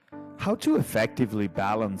How to effectively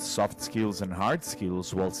balance soft skills and hard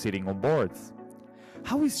skills while sitting on boards.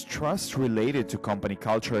 How is trust related to company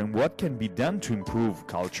culture and what can be done to improve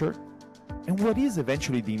culture? And what is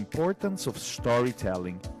eventually the importance of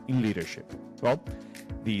storytelling in leadership? Well,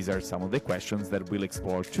 these are some of the questions that we'll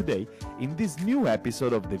explore today in this new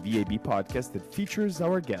episode of the VAB Podcast that features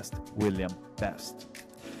our guest, William Best.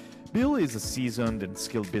 Bill is a seasoned and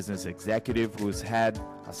skilled business executive who's had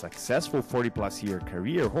a successful 40-plus year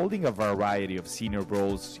career holding a variety of senior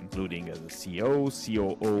roles, including as a CEO,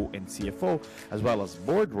 COO, and CFO, as well as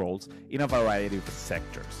board roles in a variety of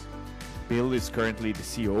sectors. Bill is currently the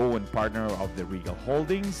COO and Partner of the Regal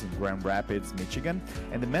Holdings in Grand Rapids, Michigan,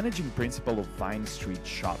 and the Managing Principal of Vine Street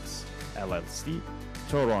Shops, LLC,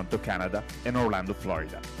 Toronto, Canada, and Orlando,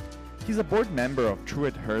 Florida. He's a board member of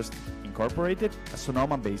Truett-Hurst Incorporated, a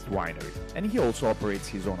Sonoma-based winery, and he also operates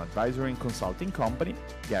his own advisory and consulting company,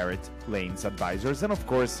 Garrett Lanes Advisors, and of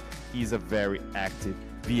course, he's a very active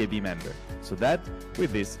VAB member. So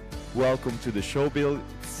with this, welcome to the show, Bill.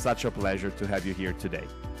 It's such a pleasure to have you here today.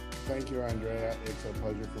 Thank you, Andrea. It's a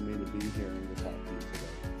pleasure for me to be here and to talk to you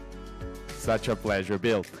today. Such a pleasure,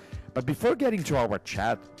 Bill. But before getting to our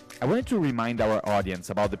chat, I wanted to remind our audience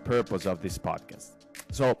about the purpose of this podcast.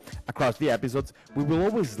 So, across the episodes, we will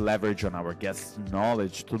always leverage on our guests'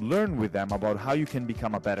 knowledge to learn with them about how you can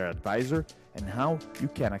become a better advisor and how you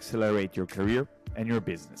can accelerate your career and your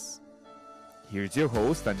business. Here's your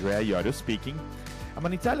host, Andrea Iorio speaking. I'm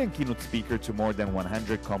an Italian keynote speaker to more than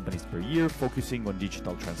 100 companies per year, focusing on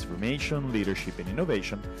digital transformation, leadership, and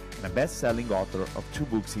innovation, and a best-selling author of 2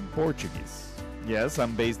 books in Portuguese. Yes,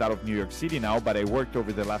 I'm based out of New York City now, but I worked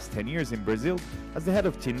over the last 10 years in Brazil as the head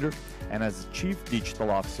of Tinder and as Chief Digital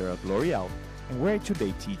Officer at L'Oréal, and where I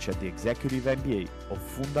today teach at the Executive MBA of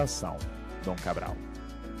Fundação Dom Cabral.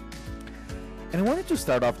 And I wanted to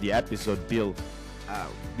start off the episode, Bill,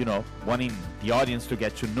 wanting the audience to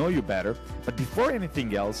get to know you better. But before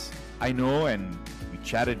anything else, I know, and we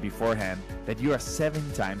chatted beforehand, that you are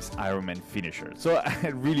 7 times Ironman finisher. So I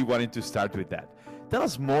really wanted to start with that. Tell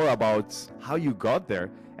us more about how you got there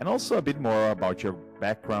and also a bit more about your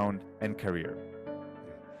background and career.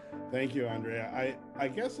 Thank you, Andrea. I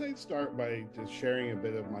guess I'd start by just sharing a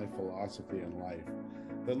bit of my philosophy in life.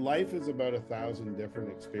 That life is about 1,000 different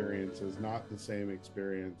experiences, not the same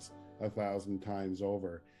experience 1,000 times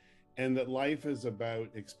over. And that life is about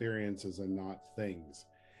experiences and not things.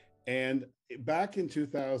 And back in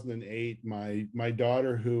 2008, my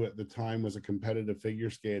daughter, who at the time was a competitive figure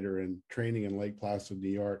skater and training in Lake Placid, New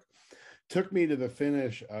York, took me to the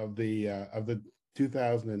finish of the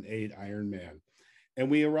 2008 Ironman. And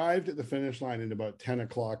we arrived at the finish line at about 10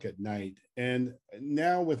 o'clock at night. And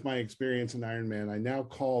now with my experience in Ironman, I now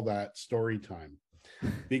call that story time.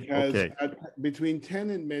 Because between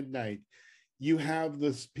 10 and midnight, you have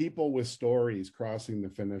this people with stories crossing the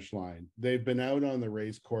finish line. They've been out on the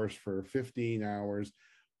race course for 15 hours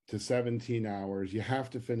to 17 hours. You have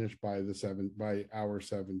to finish by hour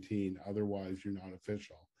 17, otherwise you're not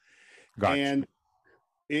official. Gotcha. And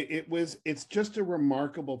it's just a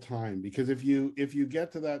remarkable time, because if you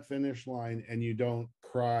get to that finish line and you don't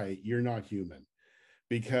cry, you're not human.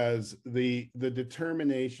 Because the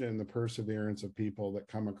determination and the perseverance of people that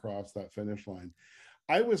come across that finish line.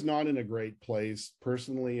 I was not in a great place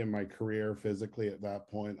personally in my career physically at that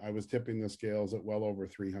point. I was tipping the scales at well over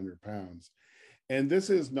 300 pounds. And this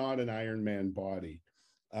is not an Ironman body.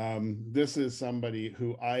 This is somebody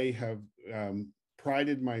who I have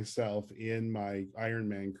prided myself in my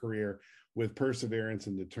Ironman career with perseverance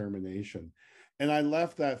and determination. And I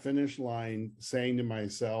left that finish line saying to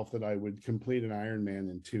myself that I would complete an Ironman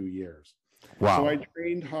in 2 years. Wow. So I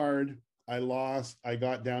trained hard. I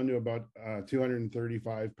got down to about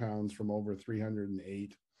 235 pounds from over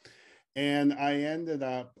 308. And I ended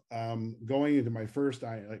up going into my first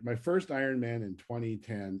Ironman in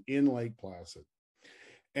 2010 in Lake Placid.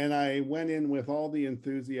 And I went in with all the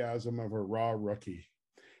enthusiasm of a raw rookie.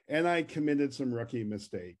 And I committed some rookie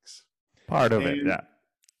mistakes. Part of it, yeah.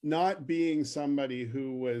 Not being somebody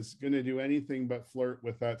who was going to do anything but flirt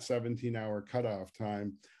with that 17-hour cutoff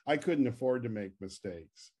time, I couldn't afford to make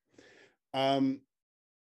mistakes.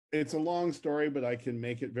 It's a long story, but I can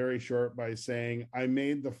make it very short by saying I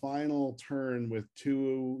made the final turn with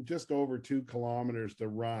just over 2 kilometers to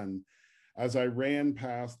run as I ran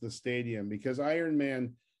past the stadium, because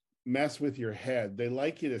Ironman mess with your head. They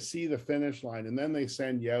like you to see the finish line and then they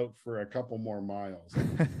send you out for a couple more miles.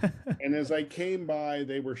 And as I came by,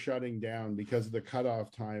 they were shutting down because of the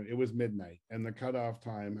cutoff time. It was midnight and the cutoff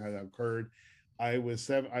time had occurred.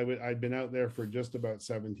 I'd been out there for just about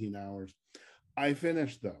 17 hours. I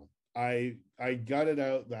finished though. I gutted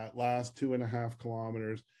out that last 2.5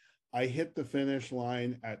 kilometers. I hit the finish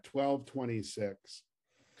line at 12:26.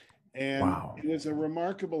 And Wow. it was a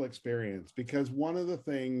remarkable experience because one of the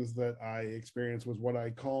things that I experienced was what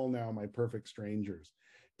I call now my perfect strangers.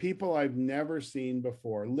 People I've never seen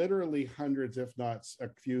before, literally hundreds, if not a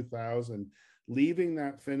few thousand, leaving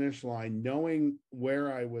that finish line, knowing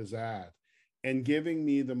where I was at, and giving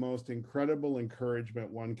me the most incredible encouragement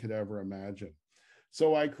one could ever imagine.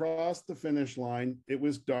 So I crossed the finish line. It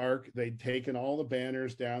was dark. They'd taken all the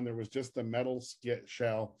banners down. There was just the metal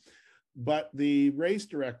shell, but the race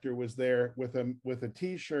director was there with a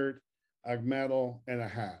t-shirt, a medal, and a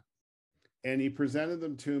hat. And he presented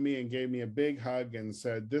them to me and gave me a big hug and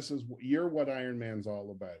said, you're what Ironman's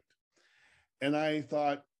all about. And I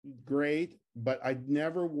thought, great, but I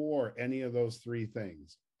never wore any of those three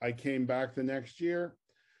things. I came back the next year.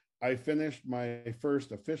 I finished my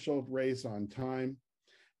first official race on time,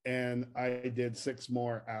 and I did 6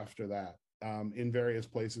 more after that, in various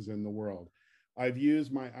places in the world. I've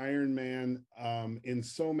used my Ironman in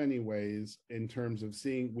so many ways in terms of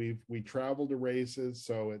seeing, we travel to races,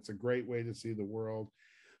 so it's a great way to see the world.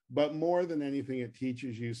 But more than anything, it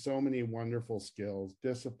teaches you so many wonderful skills: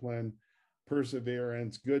 discipline,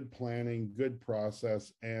 perseverance, good planning, good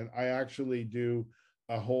process. And I actually do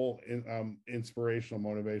a whole inspirational,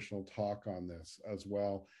 motivational talk on this as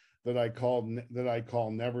well that I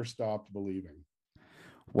call Never Stopped Believing.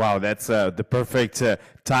 Wow, that's the perfect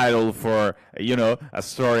title for a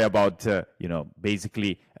story about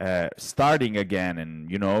basically starting again.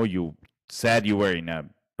 And you said you were in a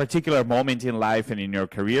particular moment in life and in your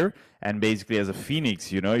career, and basically as a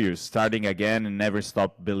phoenix, you're starting again and never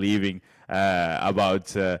stop believing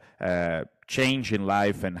about change in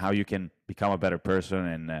life and how you can become a better person.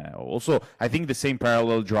 And also, I think the same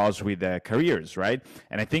parallel draws with careers, right?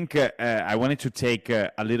 And I think I wanted to take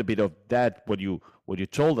a little bit of that, what you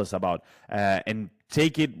told us about, and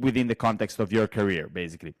take it within the context of your career.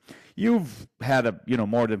 Basically, you've had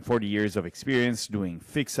more than 40 years of experience doing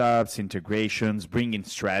fix-ups, integrations, bringing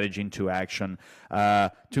strategy into action.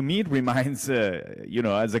 To me, it reminds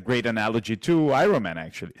as a great analogy to Ironman,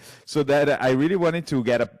 actually. So that I really wanted to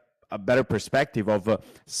get a better perspective of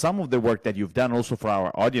some of the work that you've done, also for our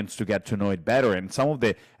audience to get to know it better, and some of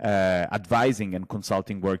the advising and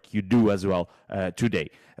consulting work you do as well today.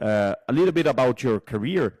 A little bit about your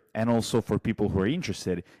career, and also for people who are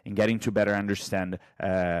interested in getting to better understand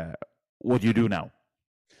what you do now.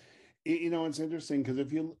 It's interesting because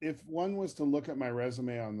if one was to look at my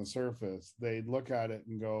resume on the surface, they'd look at it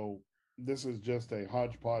and go, this is just a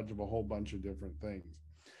hodgepodge of a whole bunch of different things.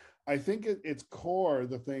 I think at its core,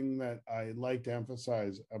 the thing that I like to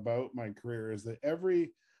emphasize about my career is that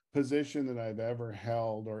every position that I've ever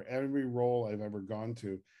held or every role I've ever gone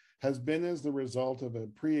to has been as the result of a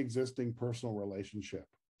pre-existing personal relationship.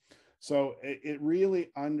 So it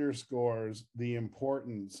really underscores the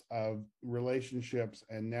importance of relationships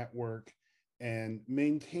and network, and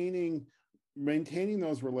maintaining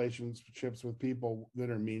those relationships with people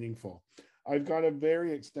that are meaningful. I've got a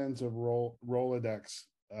very extensive Rolodex,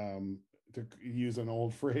 to use an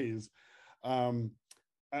old phrase, a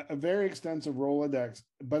very extensive Rolodex,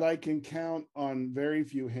 but I can count on very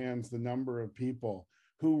few hands the number of people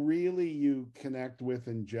who really you connect with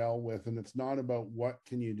and gel with. And it's not about what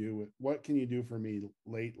can you do for me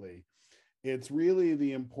lately. It's really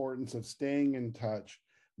the importance of staying in touch,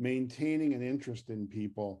 maintaining an interest in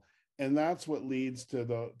people. And that's what leads to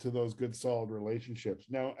those good, solid relationships.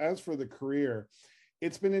 Now, as for the career,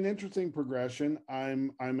 it's been an interesting progression.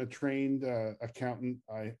 I'm a trained accountant.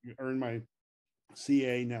 I earned my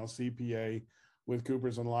CA, now CPA, with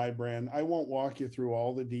Coopers and Lybrand. I won't walk you through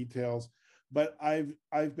all the details, but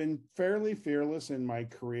I've been fairly fearless in my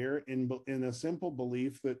career in a simple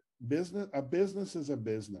belief that a business is a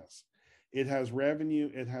business. It has revenue,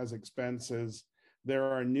 it has expenses, there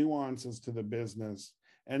are nuances to the business.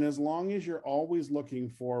 And as long as you're always looking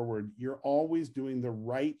forward, you're always doing the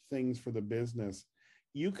right things for the business,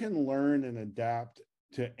 you can learn and adapt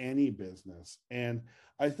to any business. And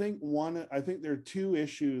I think there are two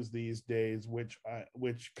issues these days which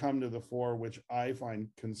come to the fore, which I find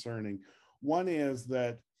concerning. One is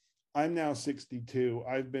that I'm now 62.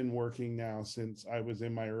 I've been working now since I was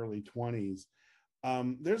in my early 20s.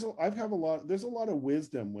 There's a lot of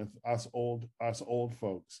wisdom with us old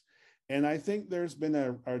folks, and I think there's been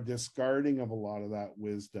a discarding of a lot of that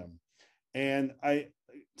wisdom. And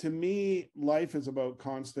to me, life is about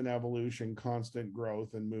constant evolution, constant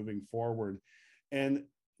growth, and moving forward. And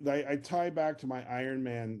I tie back to my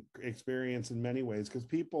Ironman experience in many ways, because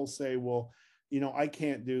people say, well, I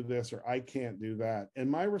can't do this or I can't do that. And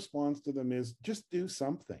my response to them is just do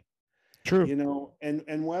something. True. you know,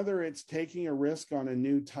 and whether it's taking a risk on a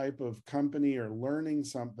new type of company or learning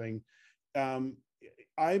something, um,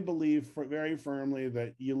 I believe very firmly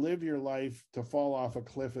that you live your life to fall off a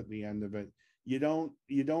cliff at the end of it. You don't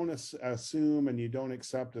assume and you don't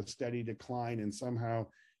accept a steady decline and somehow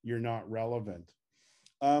you're not relevant.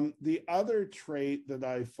 The other trait that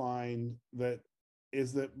I find that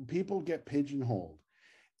is that people get pigeonholed,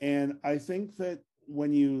 and I think that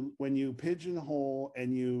when you pigeonhole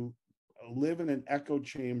and you live in an echo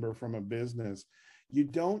chamber from a business, you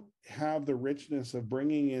don't have the richness of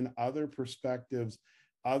bringing in other perspectives,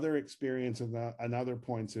 other experiences, and other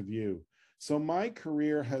points of view. So my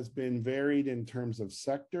career has been varied in terms of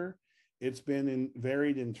sector. It's been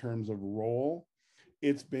varied in terms of role.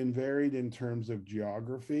 It's been varied in terms of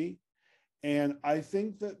geography. And I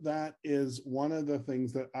think that that is one of the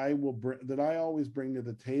things that that I always bring to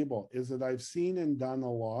the table, is that I've seen and done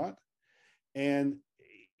a lot. And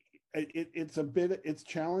it's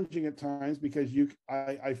challenging at times because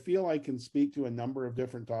I feel I can speak to a number of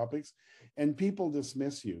different topics and people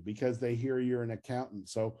dismiss you because they hear you're an accountant.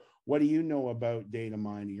 So what do you know about data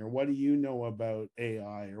mining, or what do you know about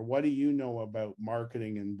AI, or what do you know about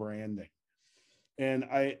marketing and branding? And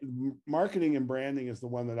marketing and branding is the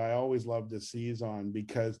one that I always love to seize on,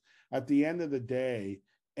 because at the end of the day,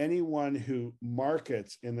 anyone who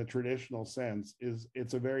markets in the traditional sense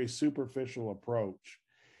it's a very superficial approach.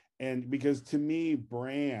 And because to me,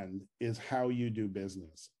 brand is how you do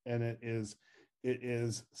business, and it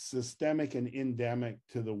is systemic and endemic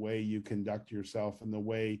to the way you conduct yourself and the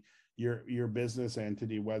way your business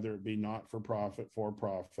entity, whether it be not for profit,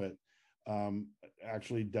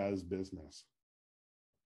 actually does business.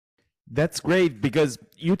 That's great, because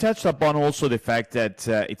you touched upon also the fact that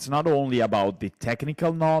it's not only about the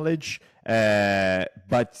technical knowledge,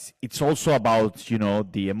 but it's also about,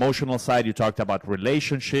 the emotional side. You talked about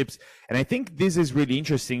relationships. And I think this is really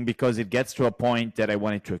interesting because it gets to a point that I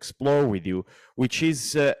wanted to explore with you, which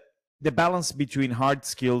is the balance between hard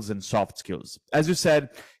skills and soft skills. As you said,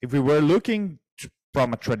 if we were looking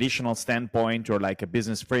from a traditional standpoint or like a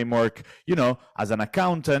business framework, as an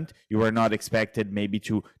accountant, you were not expected maybe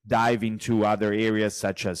to dive into other areas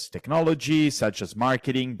such as technology, such as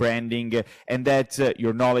marketing, branding, and that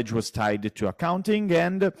your knowledge was tied to accounting.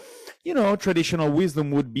 And, traditional wisdom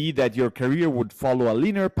would be that your career would follow a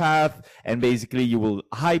linear path and basically you will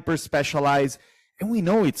hyper specialize. And we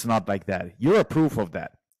know it's not like that. You're a proof of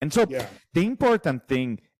that. And so Yeah. the important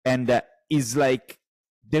thing is like,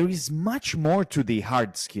 there is much more to the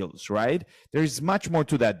hard skills, right? There is much more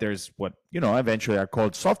to that. There's what, eventually are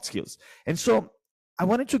called soft skills. And so I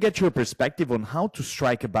wanted to get your perspective on how to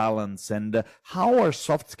strike a balance and how are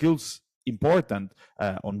soft skills important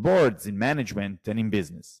on boards, in management, and in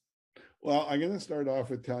business. Well, I'm going to start off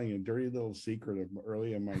with telling you a dirty little secret of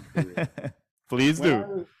early in my career. Please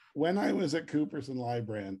do. When I was at Coopers and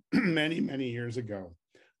Lybrand many, many years ago,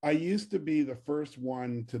 I used to be the first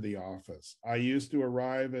one to the office. I used to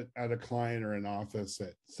arrive at a client or an office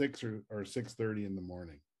at 6 or 6:30 in the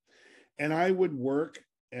morning. And I would work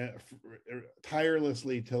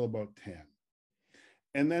tirelessly till about 10.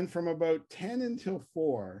 And then from about 10 until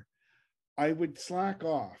 4, I would slack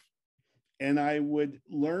off and I would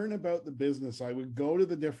learn about the business. I would go to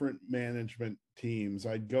the different management teams.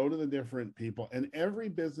 I'd go to the different people, and every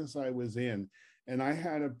business I was in, and I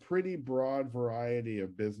had a pretty broad variety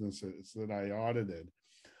of businesses that I audited.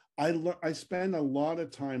 I spend a lot of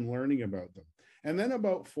time learning about them. And then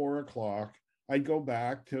about 4 o'clock, I'd go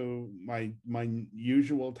back to my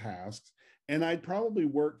usual tasks, and I'd probably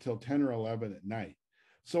work till 10 or 11 at night.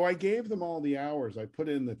 So I gave them all the hours, I put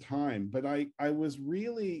in the time, but it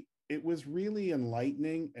was really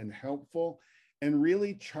enlightening and helpful and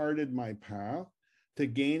really charted my path to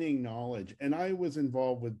gaining knowledge. And I was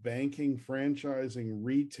involved with banking, franchising,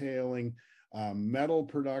 retailing, metal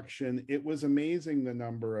production. It was amazing the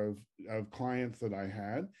number of clients that I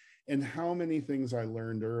had and how many things I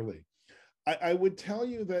learned early. I would tell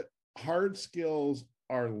you that hard skills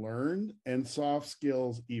are learned and soft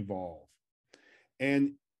skills evolve.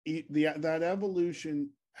 And that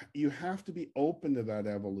evolution, you have to be open to that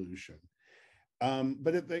evolution.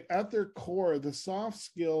 But at their core, the soft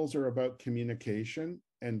skills are about communication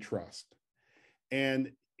and trust.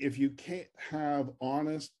 And if you can't have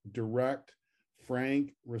honest, direct,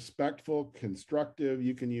 frank, respectful, constructive,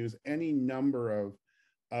 you can use any number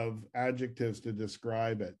of adjectives to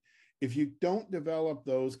describe it. If you don't develop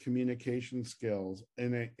those communication skills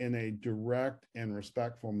in a direct and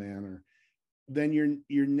respectful manner, then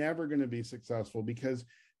you're never going to be successful, because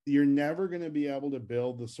you're never going to be able to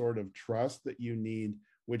build the sort of trust that you need,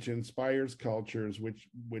 which inspires cultures, which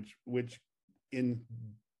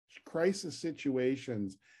crisis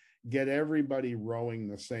situations get everybody rowing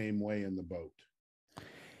the same way in the boat.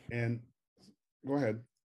 And go ahead.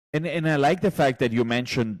 And I like the fact that you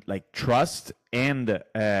mentioned like trust and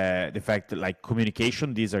the fact that like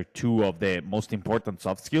communication. These are two of the most important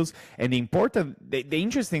soft skills. And the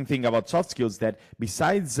interesting thing about soft skills that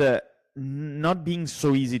besides not being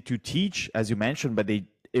so easy to teach, as you mentioned, but they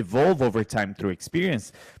evolve over time through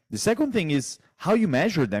experience. The second thing is how you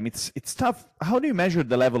measure them. It's tough. How do you measure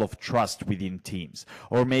the level of trust within teams,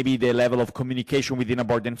 or maybe the level of communication within a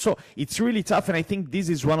board? And so it's really tough. And I think this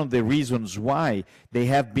is one of the reasons why they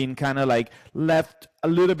have been kind of like left a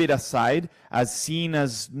little bit aside, as seen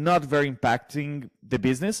as not very impacting the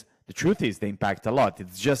business. The truth is they impact a lot.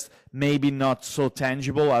 It's just maybe not so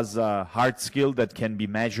tangible as a hard skill that can be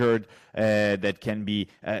measured, that can be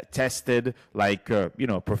tested, like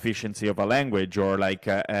proficiency of a language or like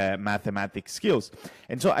mathematics skills.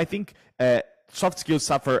 And so I think soft skills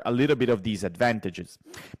suffer a little bit of these advantages.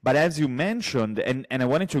 But as you mentioned, and I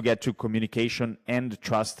wanted to get to communication and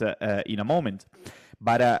trust in a moment,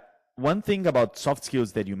 but one thing about soft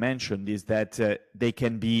skills that you mentioned is that they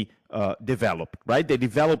can be developed, right? They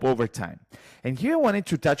develop over time. And here I wanted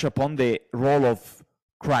to touch upon the role of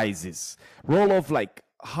crisis, role of like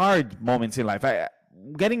hard moments in life.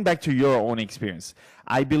 Getting back to your own experience,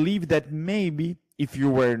 I believe that maybe if you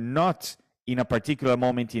were not in a particular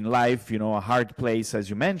moment in life, a hard place, as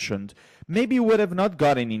you mentioned, maybe you would have not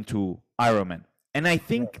gotten into Ironman. And I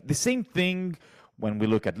think the same thing when we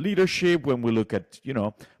look at leadership, when we look at,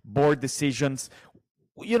 board decisions,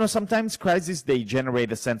 sometimes crises, they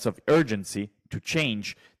generate a sense of urgency to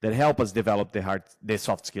change that help us develop the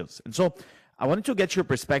soft skills. And so I wanted to get your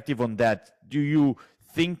perspective on that. Do you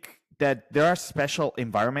think that there are special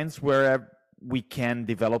environments where we can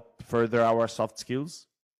develop further our soft skills?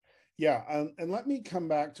 Yeah, and let me come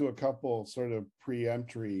back to a couple sort of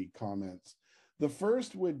preemptory comments. The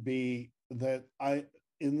first would be that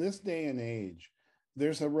in this day and age,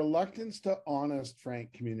 there's a reluctance to honest,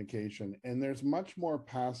 frank communication, and there's much more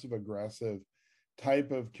passive aggressive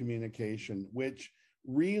type of communication, which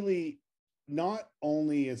really not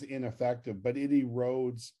only is ineffective, but it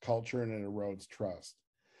erodes culture and it erodes trust.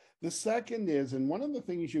 The second is, and one of the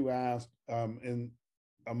things you asked in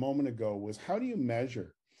a moment ago was, how do you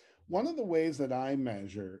measure? One of the ways that I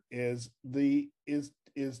measure is to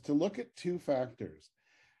look at two factors.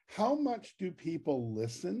 How much do people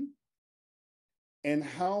listen? And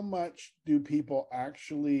how much do people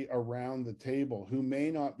actually around the table who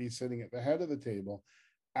may not be sitting at the head of the table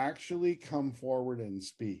actually come forward and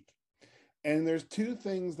speak? And there's two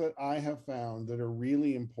things that I have found that are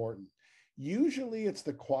really important. Usually it's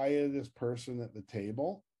the quietest person at the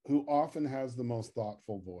table who often has the most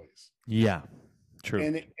thoughtful voice. Yeah,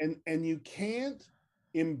 true. And you can't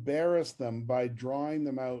embarrass them by drawing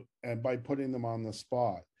them out and by putting them on the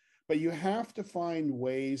spot. But you have to find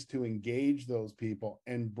ways to engage those people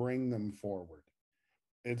and bring them forward.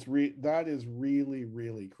 That is really,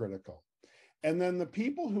 really critical. And then the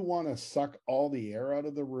people who want to suck all the air out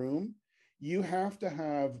of the room, you have to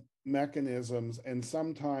have mechanisms and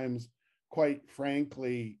sometimes, quite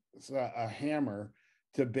frankly, a hammer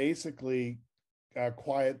to basically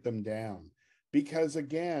quiet them down. Because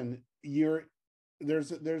again,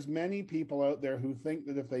 there's many people out there who think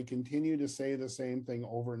that if they continue to say the same thing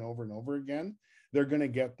over and over and over again, they're going to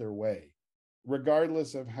get their way,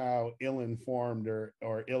 regardless of how ill-informed or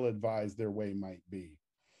ill-advised their way might be.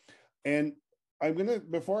 And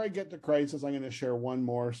before I get to crisis, I'm going to share one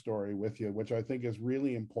more story with you, which I think is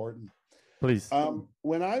really important. Please.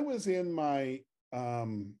 When I was in my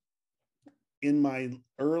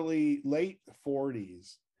late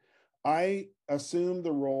 40s, I assumed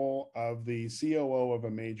the role of the COO of a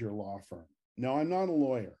major law firm. Now, I'm not a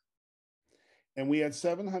lawyer. And we had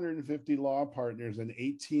 750 law partners and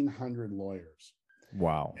 1,800 lawyers.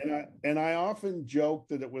 Wow. And I often joke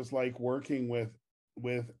that it was like working with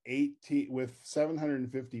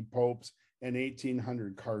 750 popes and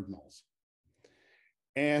 1,800 cardinals.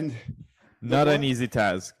 And not an easy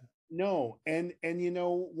task. No. And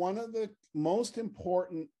one of the most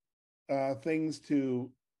important things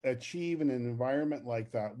to achieve in an environment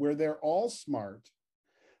like that, where they're all smart,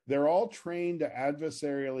 they're all trained to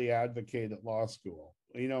adversarially advocate at law school.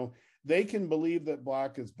 They can believe that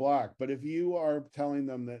black is black, but if you are telling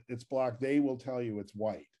them that it's black, they will tell you it's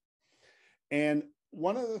white. And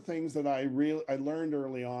one of the things that I learned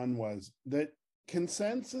early on was that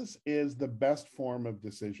consensus is the best form of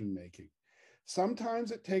decision making. Sometimes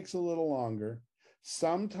it takes a little longer.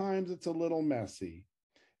 Sometimes it's a little messy.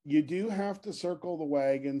 You do have to circle the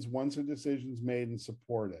wagons once a decision's made and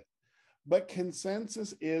support it. But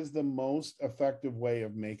consensus is the most effective way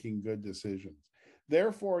of making good decisions.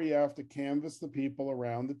 Therefore, you have to canvass the people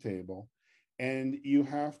around the table, and you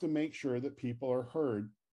have to make sure that people are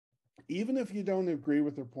heard. Even if you don't agree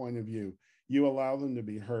with their point of view, you allow them to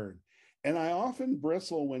be heard. And I often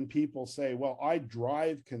bristle when people say, well, I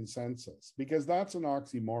drive consensus, because that's an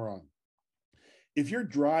oxymoron. If you're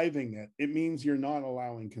driving it, it means you're not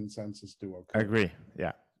allowing consensus to occur. I agree.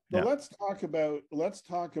 Yeah. So Yeah. let's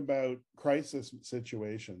talk about crisis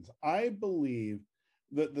situations. I believe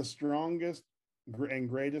that the strongest and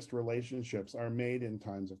greatest relationships are made in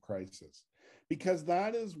times of crisis, because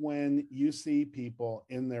that is when you see people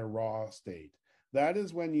in their raw state. That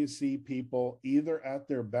is when you see people either at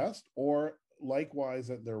their best or likewise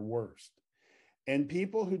at their worst. And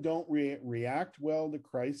people who don't react well to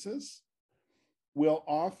crisis will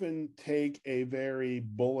often take a very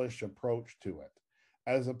bullish approach to it,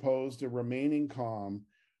 as opposed to remaining calm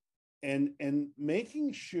and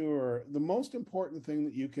making sure. The most important thing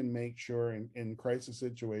that you can make sure in crisis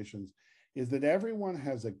situations is that everyone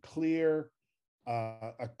has a clear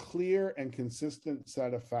and consistent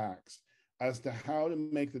set of facts as to how to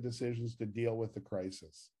make the decisions to deal with the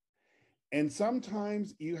crisis. And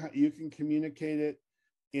sometimes you can communicate it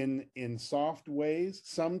in soft ways.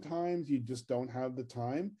 Sometimes you just don't have the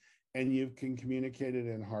time, and you can communicate it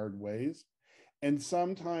in hard ways. And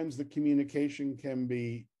sometimes the communication can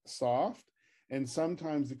be soft, and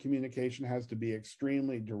sometimes the communication has to be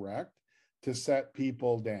extremely direct to set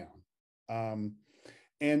people down.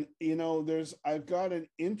 And I've got an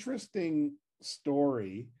interesting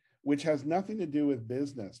story which has nothing to do with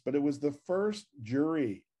business, but it was the first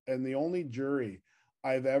jury and the only jury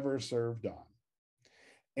I've ever served on.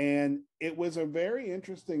 And it was a very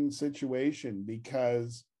interesting situation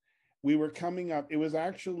because we were coming up, it was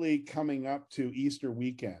actually coming up to Easter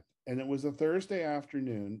weekend, and it was a Thursday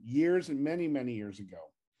afternoon, many, many years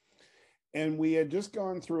ago. And we had just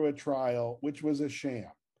gone through a trial, which was a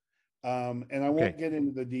sham. And I won't get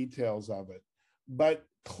into the details of it, but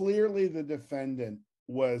clearly the defendant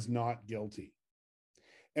was not guilty.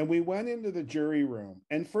 And we went into the jury room,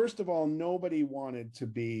 and first of all, nobody wanted to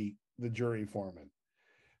be the jury foreman.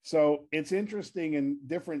 So it's interesting in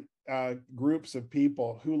different groups of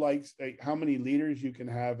people who likes how many leaders you can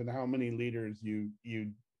have and how many leaders you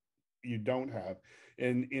don't have.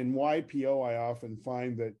 In YPO, I often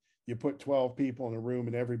find that you put 12 people in a room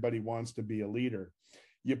and everybody wants to be a leader.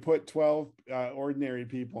 You put 12 ordinary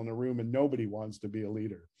people in a room and nobody wants to be a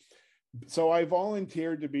leader. So I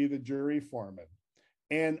volunteered to be the jury foreman,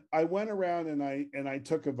 and I went around and I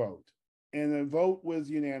took a vote, and the vote was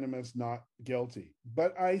unanimous, not guilty.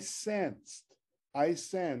 But I sensed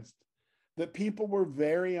that people were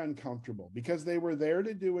very uncomfortable because they were there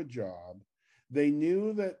to do a job. They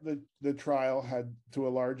knew that the trial had to a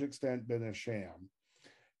large extent been a sham,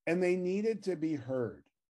 and they needed to be heard.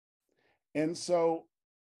 And so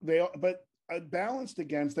but balanced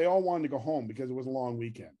against, they all wanted to go home because it was a long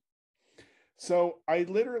weekend. So I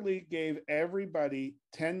literally gave everybody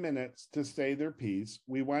 10 minutes to say their piece.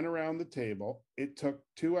 We went around the table. It took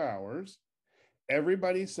 2 hours.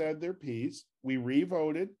 Everybody said their piece. We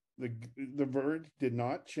re-voted. The verdict did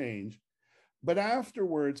not change. But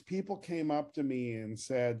afterwards, people came up to me and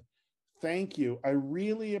said, thank you. I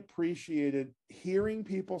really appreciated hearing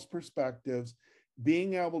people's perspectives,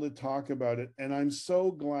 being able to talk about it. And I'm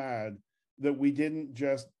so glad that we didn't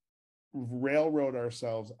just railroad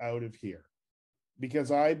ourselves out of here,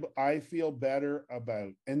 because I feel better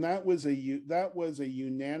about, and that was a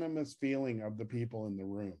unanimous feeling of the people in the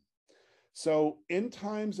room. So in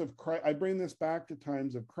times of I bring this back to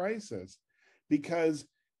times of crisis, because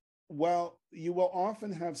you will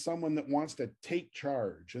often have someone that wants to take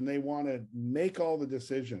charge and they want to make all the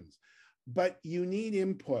decisions, but you need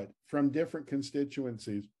input from different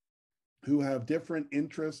constituencies who have different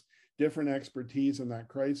interests, different expertise in that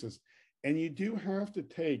crisis. And you do have to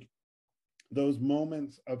take those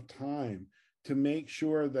moments of time to make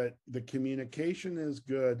sure that the communication is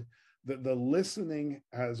good, that the listening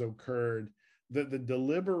has occurred, that the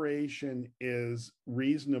deliberation is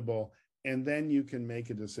reasonable, and then you can make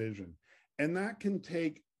a decision. And that can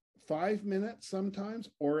take 5 minutes sometimes,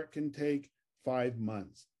 or it can take 5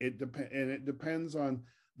 months. It depends on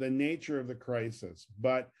the nature of the crisis.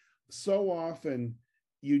 But so often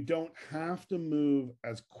you don't have to move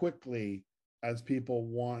as quickly as people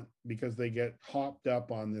want, because they get hopped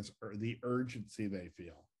up on the urgency they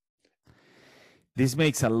feel. This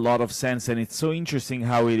makes a lot of sense, and it's so interesting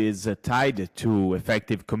how it is tied to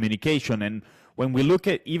effective communication. And when we look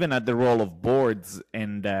at even at the role of boards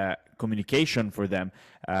and communication for them,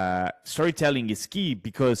 storytelling is key,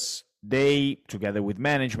 because they, together with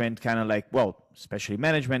management, kind of like, well, especially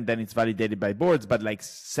management, then it's validated by boards, but like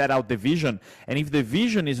set out the vision. And if the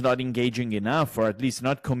vision is not engaging enough, or at least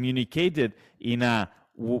not communicated in a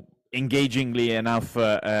engagingly enough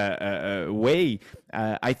way,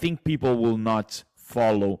 I think people will not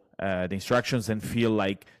follow the instructions and feel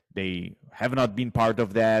like they have not been part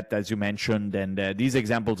of that, as you mentioned. And these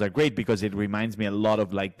examples are great because it reminds me a lot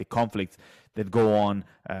of like the conflicts that go on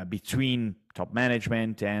between top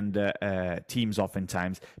management and teams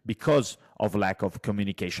oftentimes because of lack of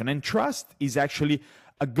communication. And trust is actually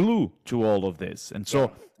a glue to all of this. And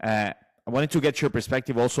so I wanted to get your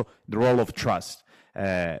perspective also, the role of trust,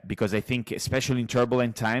 because I think especially in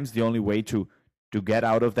turbulent times, the only way to get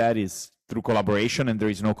out of that is through collaboration, and there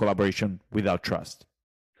is no collaboration without trust.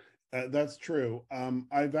 That's true.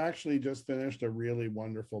 I've actually just finished a really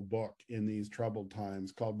wonderful book in these troubled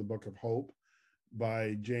times called The Book of Hope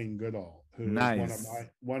by Jane Goodall, who is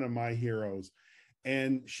one of my heroes.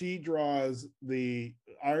 And she draws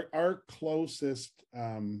our closest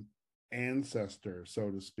ancestor, so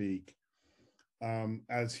to speak,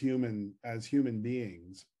 as human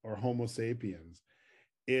beings, or Homo sapiens.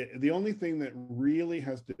 The only thing that really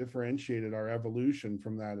has differentiated our evolution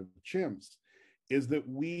from that of chimps is that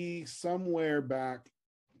we, somewhere back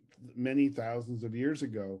many thousands of years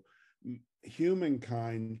ago,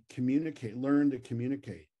 humankind learned to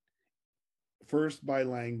communicate, first by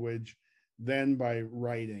language, then by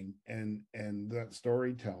writing and that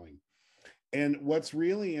storytelling. And what's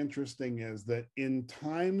really interesting is that in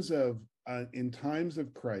times of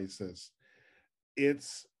crisis,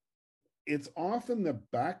 it's often the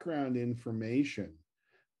background information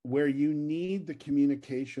where you need the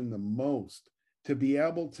communication the most to be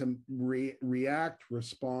able to react,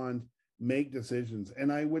 respond, make decisions.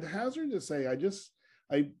 And I would hazard to say, I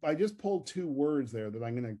just pulled two words there that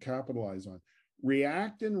I'm going to capitalize on: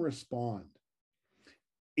 react and respond.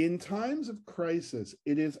 In times of crisis,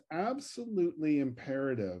 it is absolutely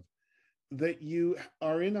imperative that you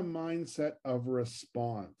are in a mindset of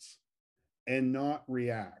response and not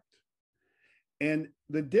react. And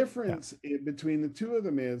the difference between the two of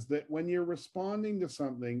them is that when you're responding to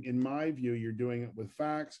something, in my view, you're doing it with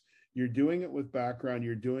facts, you're doing it with background,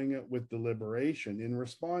 you're doing it with deliberation. In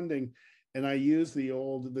responding, and I use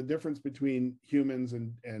the difference between humans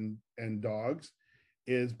and dogs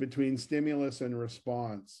is between stimulus and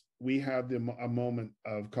response. We have a moment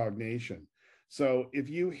of cognition. So if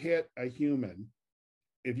you hit a human,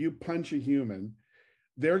 if you punch a human,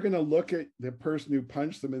 they're going to look at the person who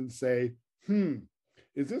punched them and say,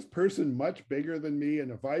 is this person much bigger than me?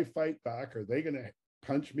 And if I fight back, are they going to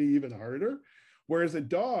punch me even harder? Whereas a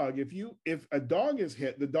dog, if a dog is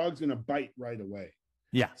hit, the dog's going to bite right away.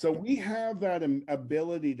 Yeah. So we have that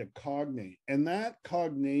ability to cognate, and that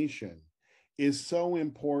cognation is so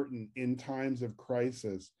important in times of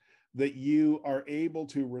crisis, that you are able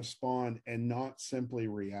to respond and not simply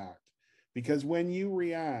react. Because when you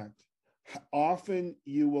react, often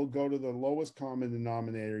you will go to the lowest common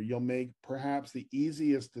denominator. You'll make perhaps the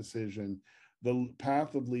easiest decision, the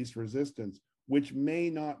path of least resistance, which may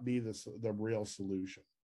not be the real solution.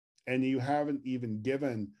 And you haven't even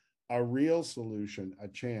given a real solution a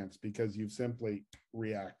chance because you've simply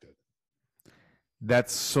reacted.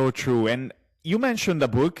 That's so true. And you mentioned the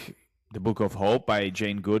Book of Hope by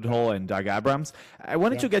Jane Goodall and Doug Abrams. I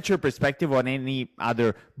wanted to get your perspective on any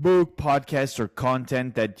other book, podcast, or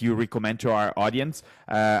content that you recommend to our audience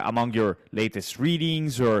among your latest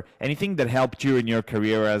readings, or anything that helped you in your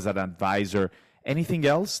career as an advisor. Anything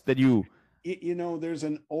else that you... There's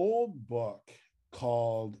an old book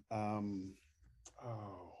called...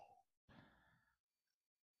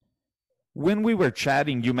 When we were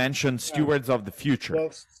chatting, you mentioned Stewards of the Future.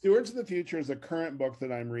 Well, Stewards of the Future is a current book that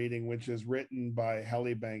I'm reading, which is written by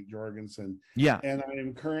Helly Bank Jorgensen. Yeah. And I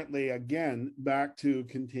am currently, again, back to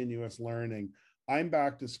continuous learning. I'm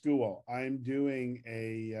back to school. I'm doing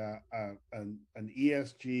an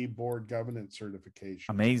ESG board governance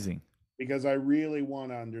certification. Amazing. Because I really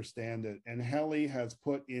want to understand it. And Helly has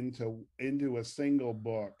put into a single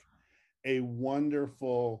book a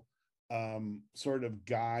wonderful sort of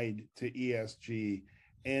guide to ESG.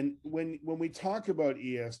 And when we talk about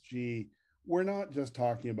ESG, we're not just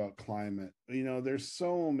talking about climate. There's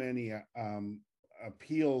so many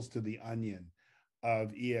appeals to the onion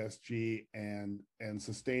of ESG and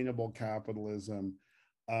sustainable capitalism.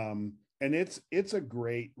 And it's a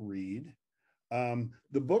great read. The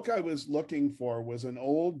book I was looking for was an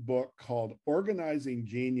old book called Organizing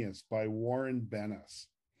Genius by Warren Bennis.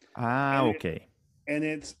 Okay. And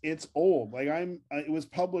it's old. It was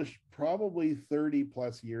published probably 30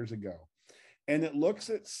 plus years ago. And it looks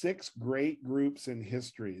at 6 great groups in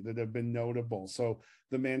history that have been notable. So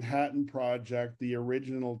the Manhattan Project, the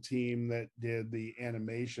original team that did the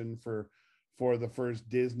animation for the first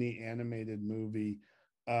Disney animated movie.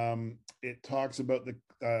 It talks about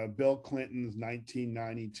the Bill Clinton's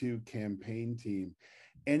 1992 campaign team.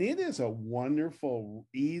 And it is a wonderful,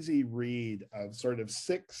 easy read of sort of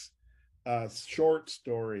 6 short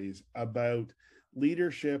stories about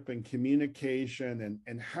leadership and communication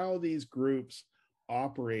and how these groups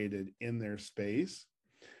operated in their space.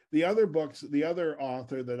 The other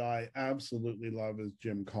author that I absolutely love is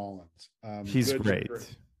Jim Collins. He's great.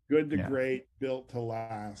 Good to Great, Built to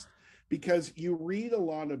Last, because you read a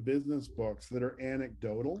lot of business books that are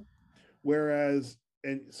anecdotal, whereas,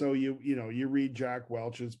 and so you read Jack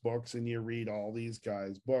Welch's books and you read all these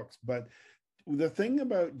guys' books, but the thing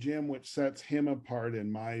about Jim, which sets him apart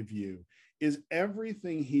in my view, is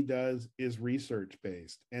everything he does is research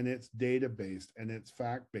based and it's data based and it's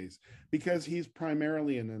fact based, because he's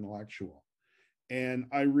primarily an intellectual. And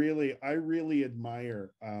I really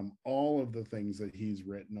admire all of the things that he's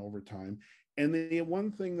written over time. And the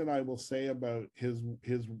one thing that I will say about his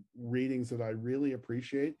readings that I really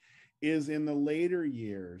appreciate is in the later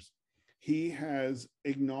years, he has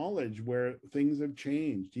acknowledged where things have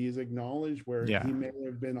changed. He's acknowledged where he may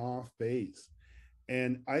have been off base.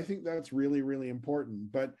 And I think that's really, really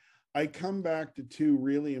important. But I come back to 2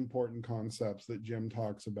 really important concepts that Jim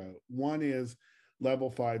talks about. One is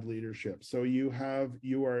level 5 leadership. So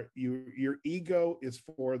your ego is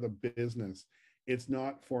for the business. It's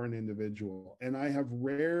not for an individual. And I have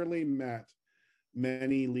rarely met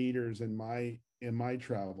many leaders in my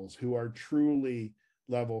travels who are truly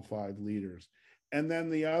level 5 leaders. And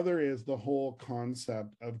then the other is the whole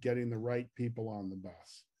concept of getting the right people on the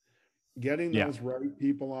bus. Getting those right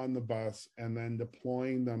people on the bus and then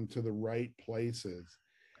deploying them to the right places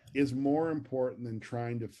is more important than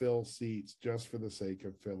trying to fill seats just for the sake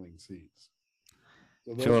of filling seats.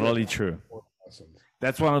 So totally true.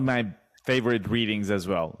 That's one of my favorite readings as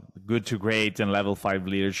well. Good to Great and Level 5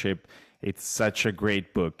 Leadership. It's such a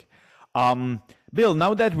great book. Bill,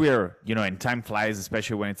 now that we're, and time flies,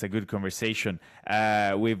 especially when it's a good conversation,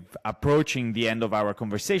 we're approaching the end of our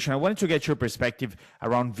conversation. I wanted to get your perspective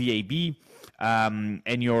around VAB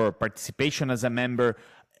and your participation as a member.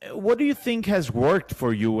 What do you think has worked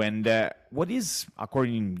for you, and what is,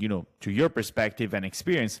 according to your perspective and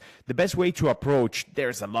experience, the best way to approach?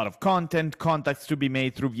 There's a lot of contacts to be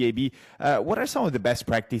made through VAB. What are some of the best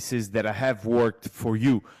practices that have worked for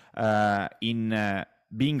you in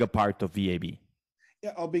being a part of VAB?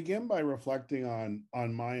 Yeah, I'll begin by reflecting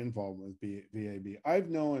on my involvement with VAB. I've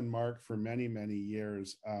known Mark for many, many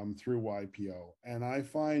years through YPO, and I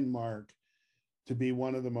find Mark to be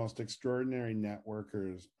one of the most extraordinary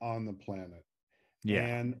networkers on the planet. Yeah.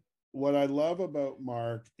 And what I love about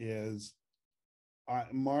Mark is, I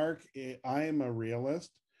am a realist.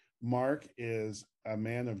 Mark is a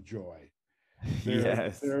man of joy.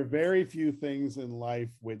 There are very few things in life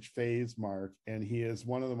which faze Mark, and he is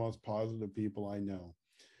one of the most positive people I know.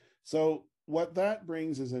 So what that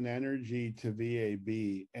brings is an energy to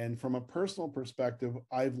VAB. And from a personal perspective,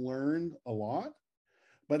 I've learned a lot,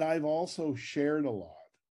 but I've also shared a lot.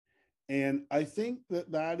 And I think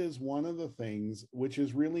that is one of the things which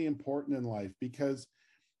is really important in life, because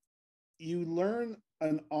you learn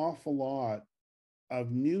an awful lot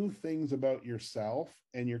of new things about yourself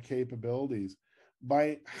and your capabilities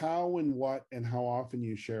by how and what and how often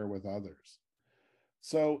you share with others.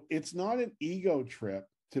 So it's not an ego trip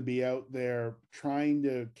to be out there trying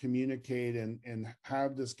to communicate and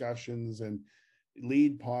have discussions and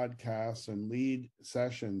lead podcasts and lead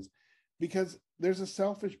sessions, because there's a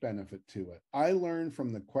selfish benefit to it. I learn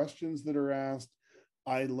from the questions that are asked.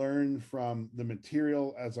 I learn from the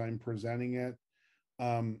material as I'm presenting it.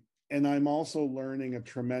 And I'm also learning a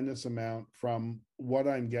tremendous amount from what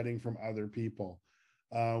I'm getting from other people.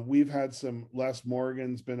 We've had Les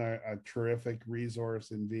Morgan's been a terrific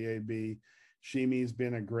resource in VAB. Shimi's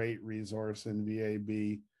been a great resource in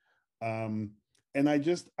VAB. And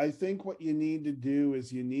I think what you need to do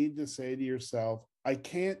is you need to say to yourself, I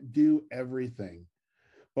can't do everything,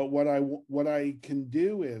 but what I can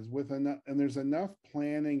do is and there's enough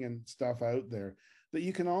planning and stuff out there that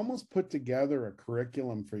you can almost put together a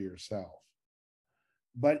curriculum for yourself.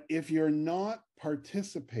 But if you're not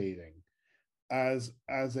participating as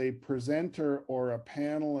a presenter or a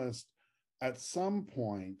panelist at some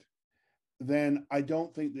point, then I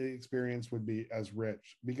don't think the experience would be as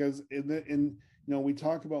rich, because we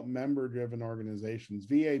talk about member-driven organizations.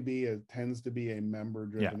 VAB tends to be a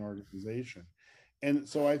member-driven organization. And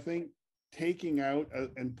so I think taking out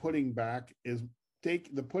and putting back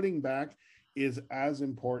is as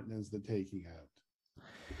important as the taking out.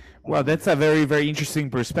 Well, that's a very, very interesting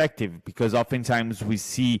perspective, because oftentimes we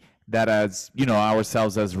see that as,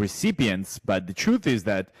 ourselves as recipients, but the truth is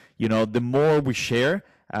that, the more we share,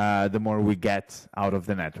 the more we get out of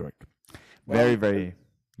the network. Very, very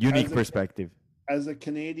unique perspective. As a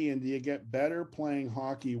Canadian, do you get better playing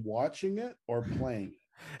hockey watching it or playing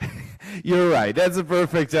it? You're right. That's a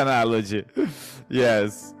perfect analogy.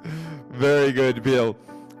 Yes. Very good, Bill.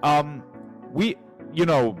 We,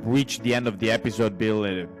 reached the end of the episode, Bill,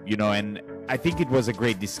 and I think it was a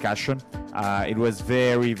great discussion. It was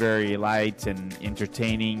very, very light and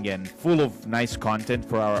entertaining and full of nice content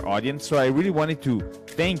for our audience. So I really wanted to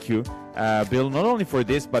thank you, Bill, not only for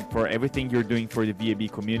this, but for everything you're doing for the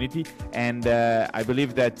VAB community. And I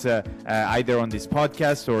believe that either on this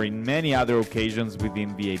podcast or in many other occasions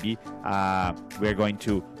within VAB, we're going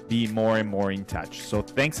to be more and more in touch. So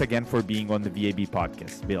thanks again for being on the VAB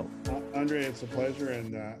podcast, Bill. Andrea, it's a pleasure,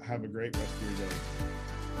 and have a great rest of your day.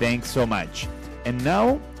 Thanks so much. And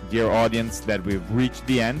now, dear audience, that we've reached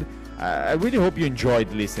the end, I really hope you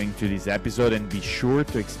enjoyed listening to this episode, and be sure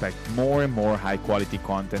to expect more and more high quality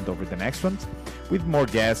content over the next ones, with more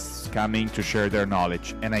guests coming to share their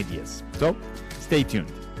knowledge and ideas. So stay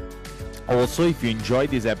tuned. Also, if you enjoyed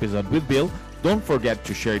this episode with Bill, don't forget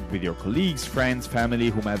to share it with your colleagues, friends, family,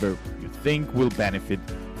 whomever you think will benefit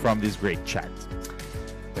from this great chat.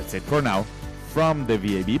 That's it for now from the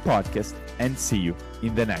VAB podcast, and see you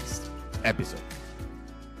in the next episode.